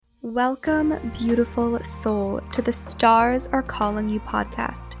Welcome, beautiful soul, to the Stars Are Calling You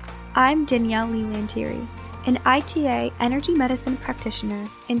podcast. I'm Danielle Lee Lantieri, an ITA energy medicine practitioner,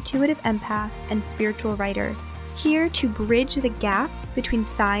 intuitive empath, and spiritual writer, here to bridge the gap between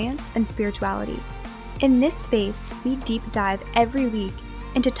science and spirituality. In this space, we deep dive every week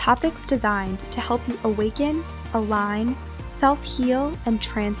into topics designed to help you awaken, align, self-heal, and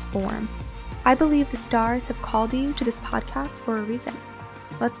transform. I believe the stars have called you to this podcast for a reason.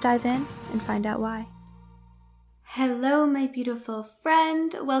 Let's dive in and find out why. Hello, my beautiful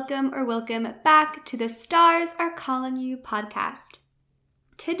friend. Welcome back to the Stars Are Calling You podcast.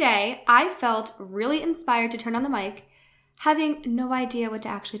 Today, I felt really inspired to turn on the mic, having no idea what to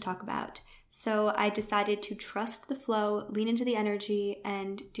actually talk about. So I decided to trust the flow, lean into the energy,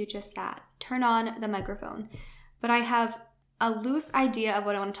 and do just that. Turn on the microphone. But I have a loose idea of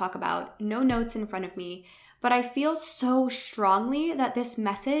what I want to talk about, no notes in front of me, but I feel so strongly that this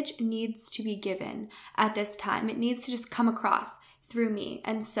message needs to be given at this time. It needs to just come across through me.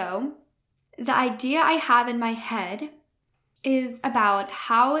 And so the idea I have in my head is about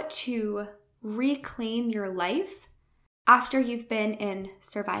how to reclaim your life after you've been in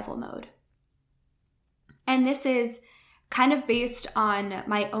survival mode. And this is kind of based on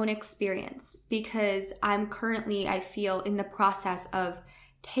my own experience because I'm currently, I feel, in the process of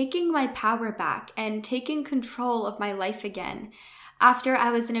taking my power back and taking control of my life again after I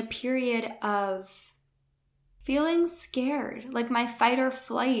was in a period of feeling scared, like my fight or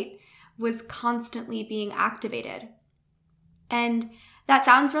flight was constantly being activated. And that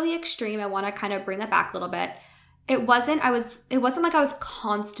sounds really extreme. I want to kind of bring that back a little bit. It wasn't like I was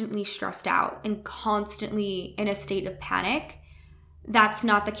constantly stressed out and constantly in a state of panic. That's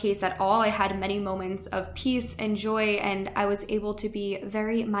not the case at all. I had many moments of peace and joy, and I was able to be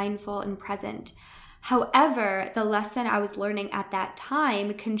very mindful and present. However, the lesson I was learning at that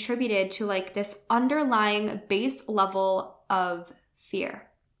time contributed to like this underlying base level of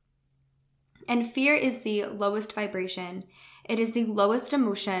fear. And fear is the lowest vibration. It is the lowest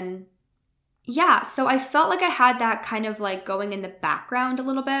emotion. Yeah, so I felt like I had that kind of like going in the background a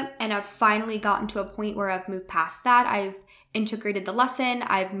little bit, and I've finally gotten to a point where I've moved past that. I've integrated the lesson.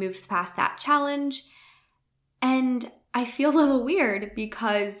 I've moved past that challenge. And I feel a little weird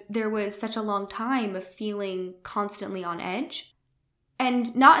because there was such a long time of feeling constantly on edge.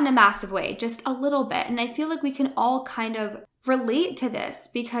 And not in a massive way, just a little bit. And I feel like we can all kind of relate to this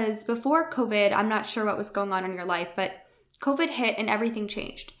because before COVID, I'm not sure what was going on in your life, but COVID hit and everything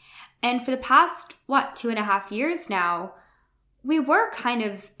changed. And for the past, 2.5 years now, we were kind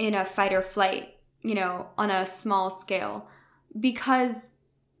of in a fight or flight, on a small scale because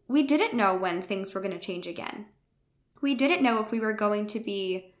we didn't know when things were going to change again. We didn't know if we were going to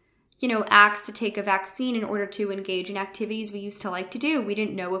be, asked to take a vaccine in order to engage in activities we used to like to do. We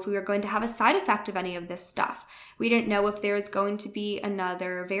didn't know if we were going to have a side effect of any of this stuff. We didn't know if there was going to be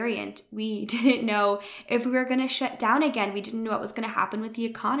another variant. We didn't know if we were going to shut down again. We didn't know what was going to happen with the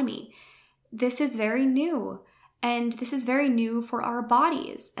economy. This is very new, and this is very new for our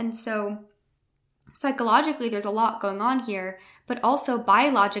bodies. And so psychologically, there's a lot going on here, but also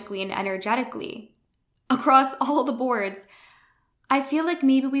biologically and energetically across all the boards. I feel like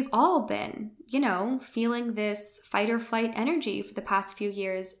maybe we've all been, feeling this fight or flight energy for the past few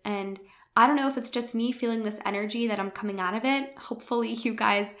years. And I don't know if it's just me feeling this energy that I'm coming out of it. Hopefully you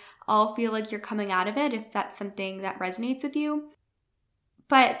guys all feel like you're coming out of it if that's something that resonates with you.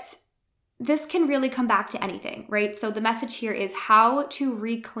 But this can really come back to anything, right? So the message here is how to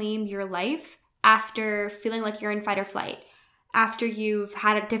reclaim your life after feeling like you're in fight or flight, after you've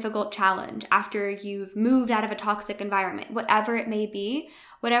had a difficult challenge, after you've moved out of a toxic environment, whatever it may be,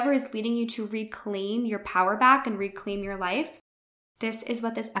 whatever is leading you to reclaim your power back and reclaim your life. This is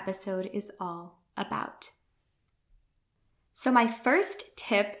what this episode is all about. So my first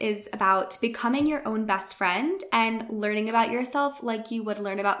tip is about becoming your own best friend and learning about yourself like you would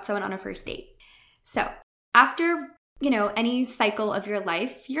learn about someone on a first date. So after any cycle of your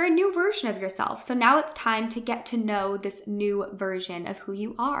life, you're a new version of yourself. So now it's time to get to know this new version of who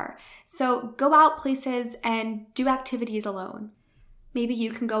you are. So go out places and do activities alone. Maybe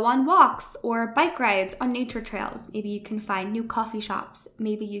you can go on walks or bike rides on nature trails. Maybe you can find new coffee shops.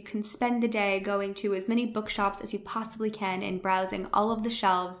 Maybe you can spend the day going to as many bookshops as you possibly can and browsing all of the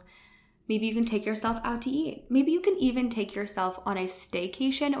shelves. Maybe you can take yourself out to eat. Maybe you can even take yourself on a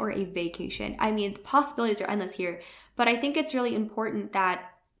staycation or a vacation. I mean, the possibilities are endless here, but I think it's really important that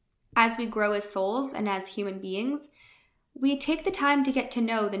as we grow as souls and as human beings, we take the time to get to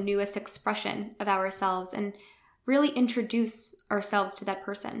know the newest expression of ourselves and really introduce ourselves to that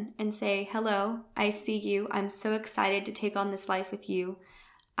person and say, hello, I see you. I'm so excited to take on this life with you.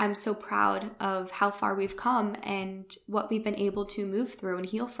 I'm so proud of how far we've come and what we've been able to move through and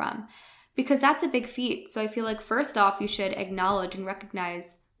heal from, because that's a big feat. So I feel like first off, you should acknowledge and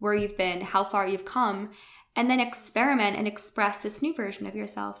recognize where you've been, how far you've come, and then experiment and express this new version of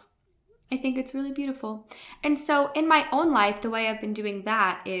yourself. I think it's really beautiful. And so in my own life, the way I've been doing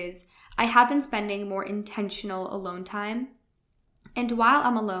that is I have been spending more intentional alone time. And while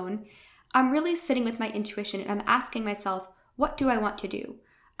I'm alone, I'm really sitting with my intuition and I'm asking myself, what do I want to do?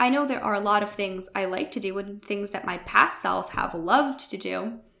 I know there are a lot of things I like to do and things that my past self have loved to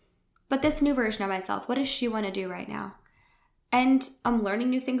do. But this new version of myself, what does she want to do right now? And I'm learning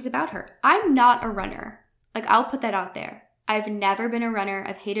new things about her. I'm not a runner. Like, I'll put that out there. I've never been a runner.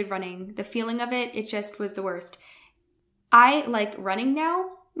 I've hated running. The feeling of it just was the worst. I like running now,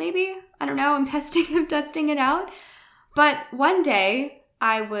 maybe. I don't know. I'm testing it out. But one day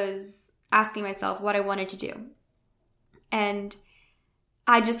I was asking myself what I wanted to do. And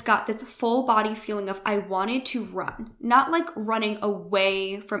I just got this full body feeling of I wanted to run, not like running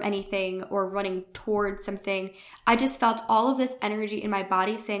away from anything or running towards something. I just felt all of this energy in my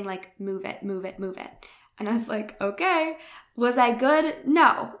body saying like, move it, move it, move it. And I was like, okay. Was I good?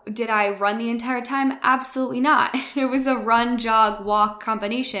 No. Did I run the entire time? Absolutely not. It was a run, jog, walk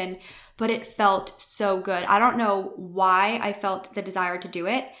combination, but it felt so good. I don't know why I felt the desire to do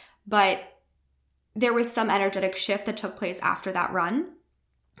it, but there was some energetic shift that took place after that run.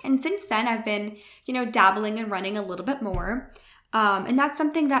 And since then, I've been, dabbling and running a little bit more. And that's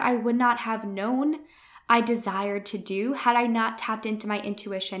something that I would not have known I desired to do had I not tapped into my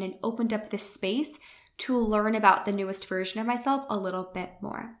intuition and opened up this space to learn about the newest version of myself a little bit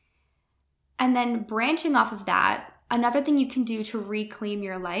more. And then branching off of that, another thing you can do to reclaim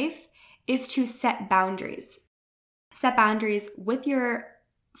your life is to set boundaries. Set boundaries with your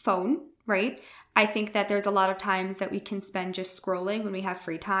phone, right? I think that there's a lot of times that we can spend just scrolling when we have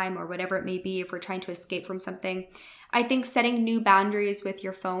free time or whatever it may be if we're trying to escape from something. I think setting new boundaries with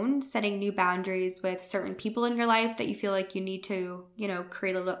your phone, setting new boundaries with certain people in your life that you feel like you need to,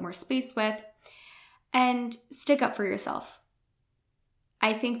 create a little bit more space with, and stick up for yourself.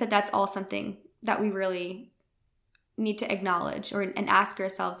 I think that that's all something that we really need to acknowledge and ask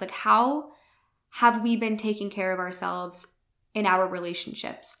ourselves, like, how have we been taking care of ourselves in our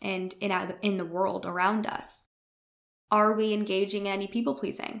relationships and in the world around us? Are we engaging in any people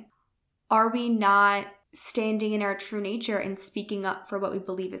pleasing? Are we not standing in our true nature and speaking up for what we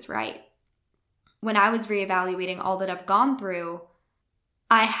believe is right? When I was reevaluating all that I've gone through,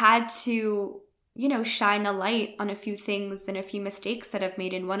 I had to, shine a light on a few things and a few mistakes that I've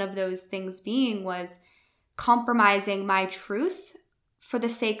made. And one of those things was compromising my truth for the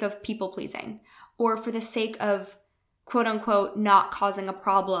sake of people pleasing or for the sake of quote unquote, not causing a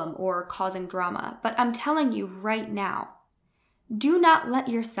problem or causing drama. But I'm telling you right now, do not let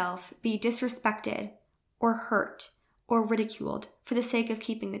yourself be disrespected or hurt or ridiculed for the sake of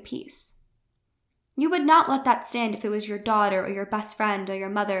keeping the peace. You would not let that stand if it was your daughter or your best friend or your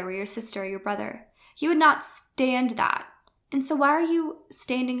mother or your sister or your brother. You would not stand that. And so why are you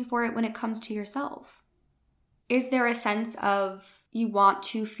standing for it when it comes to yourself? Is there a sense of you want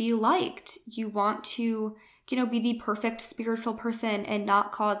to feel liked? You want to be the perfect spiritual person and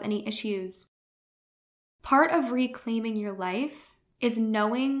not cause any issues? Part of reclaiming your life is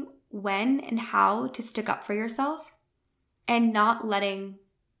knowing when and how to stick up for yourself and not letting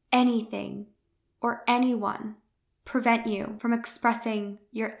anything or anyone prevent you from expressing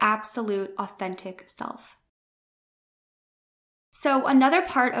your absolute authentic self. So another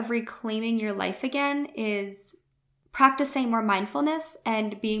part of reclaiming your life again is practicing more mindfulness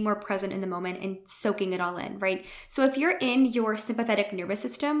and being more present in the moment and soaking it all in, right? So if you're in your sympathetic nervous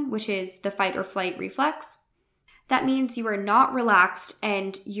system, which is the fight or flight reflex, that means you are not relaxed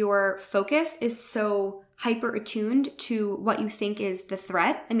and your focus is so hyper attuned to what you think is the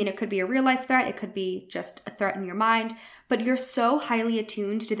threat. I mean, it could be a real life threat. It could be just a threat in your mind, but you're so highly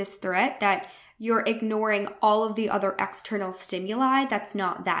attuned to this threat that you're ignoring all of the other external stimuli that's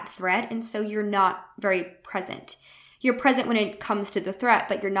not that threat. And so you're not very present. You're present when it comes to the threat,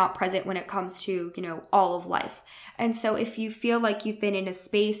 but you're not present when it comes to, all of life. And so if you feel like you've been in a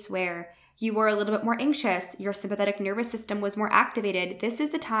space where you were a little bit more anxious, your sympathetic nervous system was more activated, this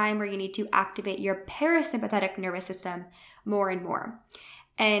is the time where you need to activate your parasympathetic nervous system more and more.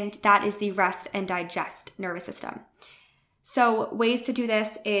 And that is the rest and digest nervous system. So ways to do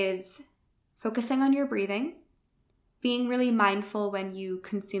this is focusing on your breathing, being really mindful when you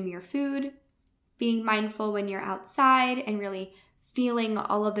consume your food, being mindful when you're outside and really feeling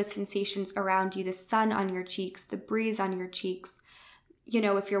all of the sensations around you, the sun on your cheeks, the breeze on your cheeks.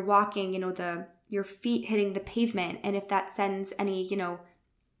 If you're walking, your feet hitting the pavement, and if that sends any,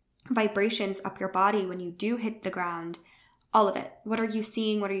 vibrations up your body when you do hit the ground. All of it. What are you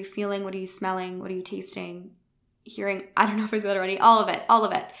seeing? What are you feeling? What are you smelling? What are you tasting? Hearing? I don't know if I said that already. All of it. All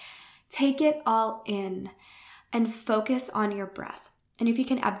of it. Take it all in and focus on your breath. And if you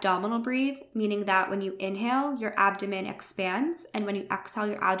can abdominal breathe, meaning that when you inhale, your abdomen expands, and when you exhale,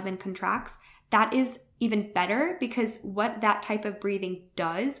 your abdomen contracts, that is even better, because what that type of breathing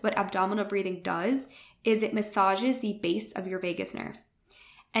does, what abdominal breathing does, is it massages the base of your vagus nerve.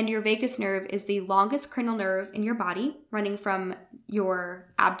 And your vagus nerve is the longest cranial nerve in your body, running from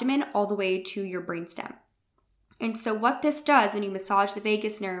your abdomen all the way to your brainstem. And so what this does when you massage the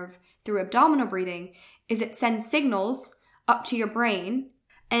vagus nerve through abdominal breathing is it sends signals up to your brain,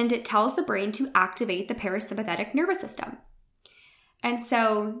 and it tells the brain to activate the parasympathetic nervous system. And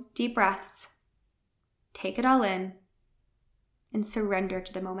so deep breaths, take it all in, and surrender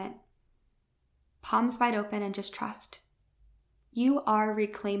to the moment. Palms wide open and just trust. You are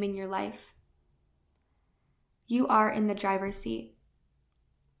reclaiming your life. You are in the driver's seat.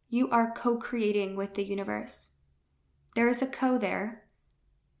 You are co-creating with the universe. There is a co there,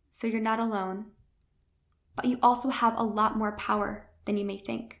 so you're not alone. But you also have a lot more power than you may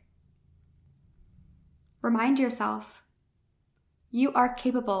think. Remind yourself, you are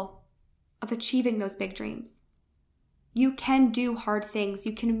capable of achieving those big dreams. You can do hard things.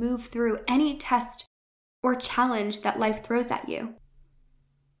 You can move through any test or challenge that life throws at you.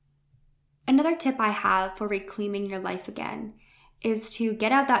 Another tip I have for reclaiming your life again is to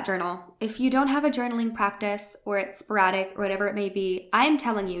get out that journal. If you don't have a journaling practice, or it's sporadic or whatever it may be, I'm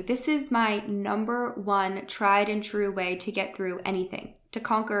telling you, this is my number one tried and true way to get through anything, to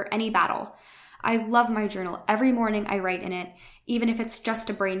conquer any battle. I love my journal. Every morning I write in it, even if it's just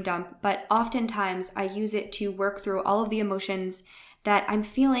a brain dump, but oftentimes I use it to work through all of the emotions that I'm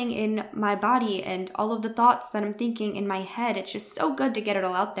feeling in my body and all of the thoughts that I'm thinking in my head. It's just so good to get it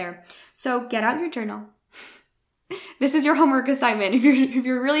all out there. So get out your journal. This is your homework assignment. If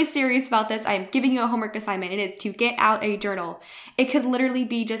you're really serious about this, I'm giving you a homework assignment. It is to get out a journal. It could literally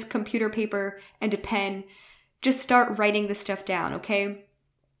be just computer paper and a pen. Just start writing the stuff down, okay?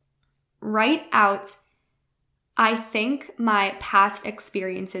 Write out, I think my past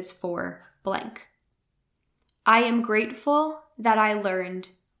experiences for blank. I am grateful that I learned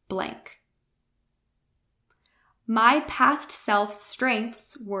blank. My past self's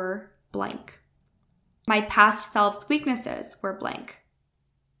strengths were blank. My past self's weaknesses were blank.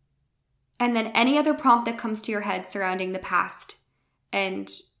 And then any other prompt that comes to your head surrounding the past and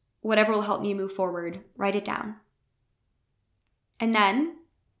whatever will help me move forward, write it down. And then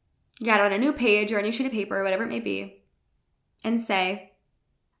get on a new page or a new sheet of paper, whatever it may be, and say,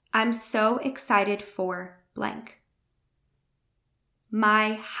 I'm so excited for blank.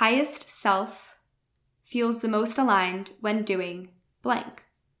 My highest self feels the most aligned when doing blank.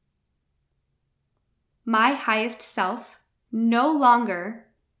 My highest self no longer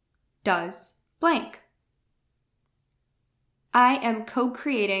does blank. I am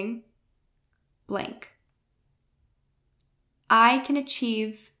co-creating blank. I can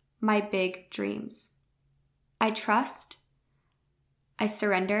achieve my big dreams. I trust, I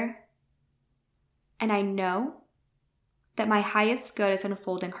surrender, and I know that my highest good is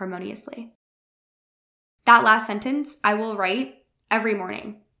unfolding harmoniously. That last sentence I will write every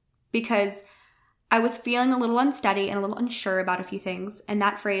morning because I was feeling a little unsteady and a little unsure about a few things, and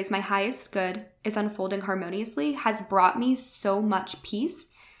that phrase, my highest good is unfolding harmoniously, has brought me so much peace.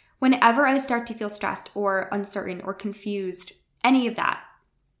 Whenever I start to feel stressed or uncertain or confused, any of that,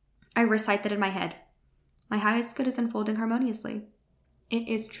 I recite that in my head. My highest good is unfolding harmoniously. It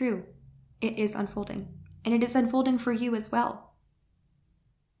is true. It is unfolding. And it is unfolding for you as well.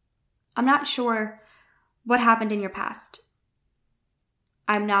 I'm not sure what happened in your past.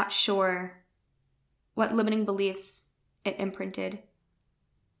 I'm not sure what limiting beliefs it imprinted.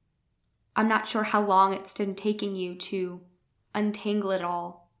 I'm not sure how long it's been taking you to untangle it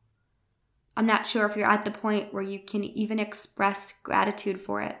all. I'm not sure if you're at the point where you can even express gratitude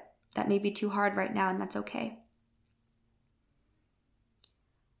for it. That may be too hard right now, and that's okay.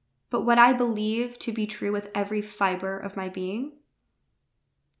 But what I believe to be true with every fiber of my being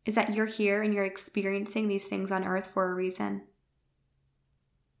is that you're here and you're experiencing these things on earth for a reason.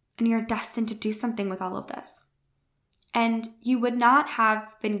 And you're destined to do something with all of this. And you would not have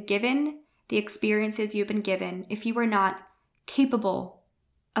been given the experiences you've been given if you were not capable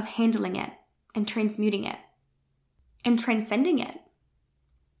of handling it and transmuting it and transcending it.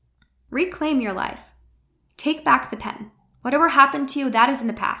 Reclaim your life. Take back the pen. Whatever happened to you, that is in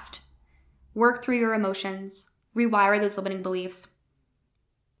the past. Work through your emotions. Rewire those limiting beliefs.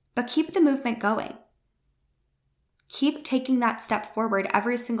 But keep the movement going. Keep taking that step forward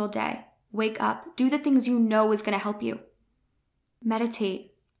every single day. Wake up, do the things you know is going to help you.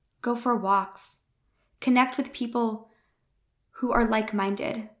 Meditate, go for walks, connect with people who are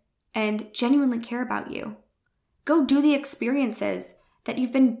like-minded and genuinely care about you. Go do the experiences that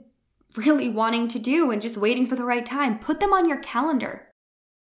you've been really wanting to do and just waiting for the right time. Put them on your calendar.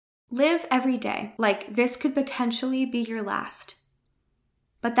 Live every day like this could potentially be your last,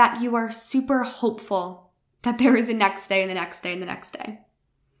 but that you are super hopeful that there is a next day and the next day and the next day.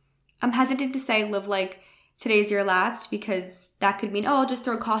 I'm hesitant to say live like today's your last because that could mean, I'll just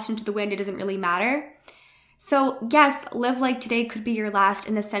throw caution to the wind. It doesn't really matter. So yes, live like today could be your last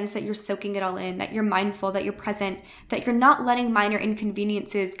in the sense that you're soaking it all in, that you're mindful, that you're present, that you're not letting minor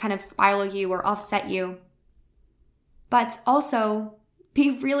inconveniences kind of spiral you or offset you. But also be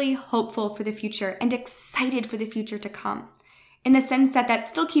really hopeful for the future and excited for the future to come, in the sense that that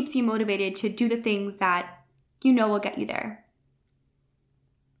still keeps you motivated to do the things that you know will get you there.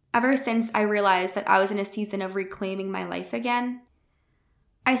 Ever since I realized that I was in a season of reclaiming my life again,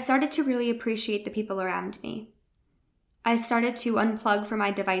 I started to really appreciate the people around me. I started to unplug from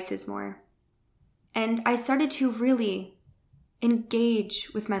my devices more. And I started to really engage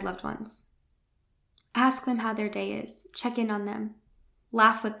with my loved ones. Ask them how their day is, check in on them,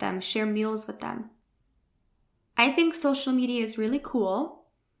 laugh with them, share meals with them. I think social media is really cool.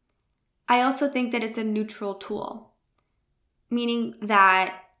 I also think that it's a neutral tool, meaning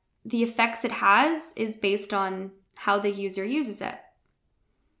that the effects it has is based on how the user uses it.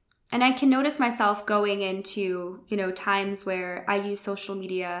 And I can notice myself going into, times where I use social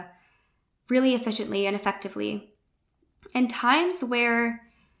media really efficiently and effectively, and times where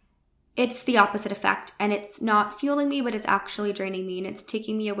it's the opposite effect and it's not fueling me, but it's actually draining me and it's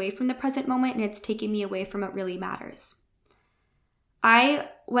taking me away from the present moment and it's taking me away from what really matters.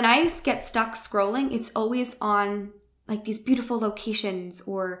 When I get stuck scrolling, it's always on like these beautiful locations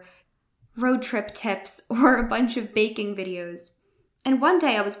or road trip tips or a bunch of baking videos. And one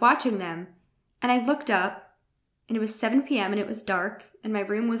day I was watching them and I looked up and it was 7 p.m. and it was dark and my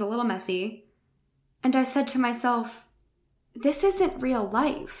room was a little messy. And I said to myself, this isn't real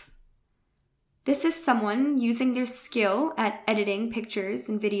life. This is someone using their skill at editing pictures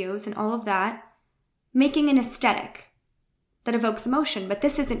and videos and all of that, making an aesthetic that evokes emotion, but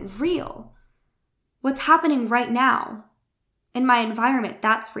this isn't real. What's happening right now in my environment,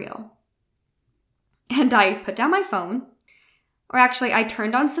 that's real. And I put down my phone, or actually I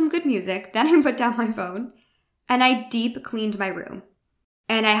turned on some good music, then I put down my phone, and I deep cleaned my room.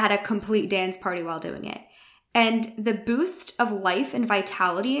 And I had a complete dance party while doing it. And the boost of life and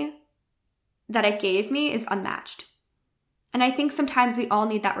vitality that it gave me is unmatched. And I think sometimes we all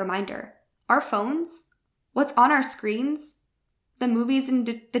need that reminder. Our phones, what's on our screens, the movies and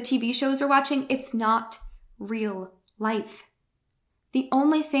the TV shows we're watching, it's not real life. The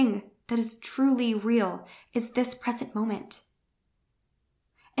only thing that is truly real is this present moment.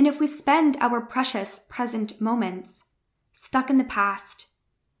 And if we spend our precious present moments stuck in the past,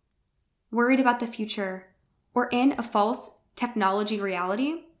 worried about the future, or in a false technology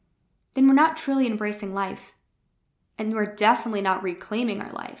reality, then we're not truly embracing life. And we're definitely not reclaiming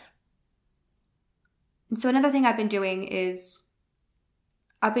our life. And so another thing I've been doing is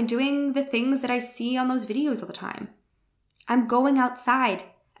I've been doing the things that I see on those videos all the time. I'm going outside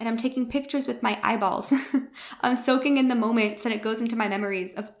and I'm taking pictures with my eyeballs. I'm soaking in the moment so that it goes into my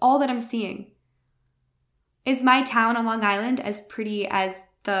memories of all that I'm seeing. Is my town on Long Island as pretty as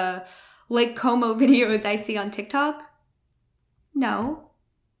the Lake Como videos I see on TikTok? No,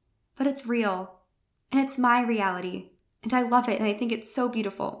 but it's real and it's my reality and I love it and I think it's so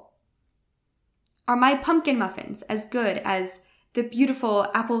beautiful. Are my pumpkin muffins as good as the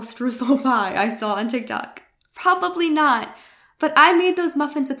beautiful apple streusel pie I saw on TikTok? Probably not, but I made those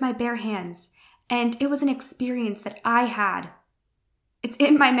muffins with my bare hands and it was an experience that I had. It's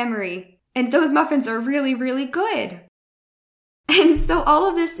in my memory and those muffins are really, really good. And so all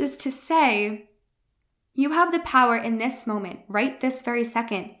of this is to say, you have the power in this moment, right this very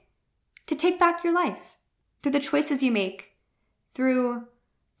second, to take back your life through the choices you make, through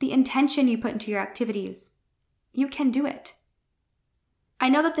the intention you put into your activities. You can do it. I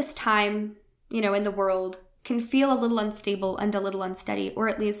know that this time, in the world can feel a little unstable and a little unsteady, or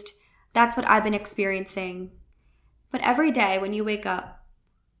at least that's what I've been experiencing. But every day when you wake up,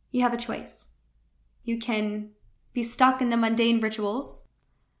 you have a choice. You can be stuck in the mundane rituals,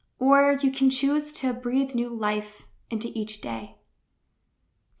 or you can choose to breathe new life into each day,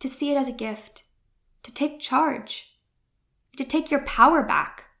 to see it as a gift, to take charge, to take your power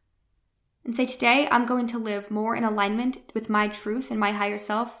back, and say, today I'm going to live more in alignment with my truth and my higher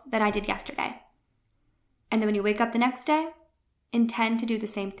self than I did yesterday. And then when you wake up the next day, intend to do the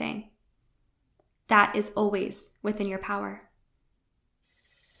same thing. That is always within your power.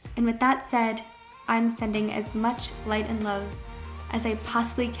 And with that said, I'm sending as much light and love as I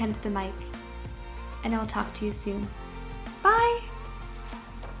possibly can to the mic, and I'll talk to you soon.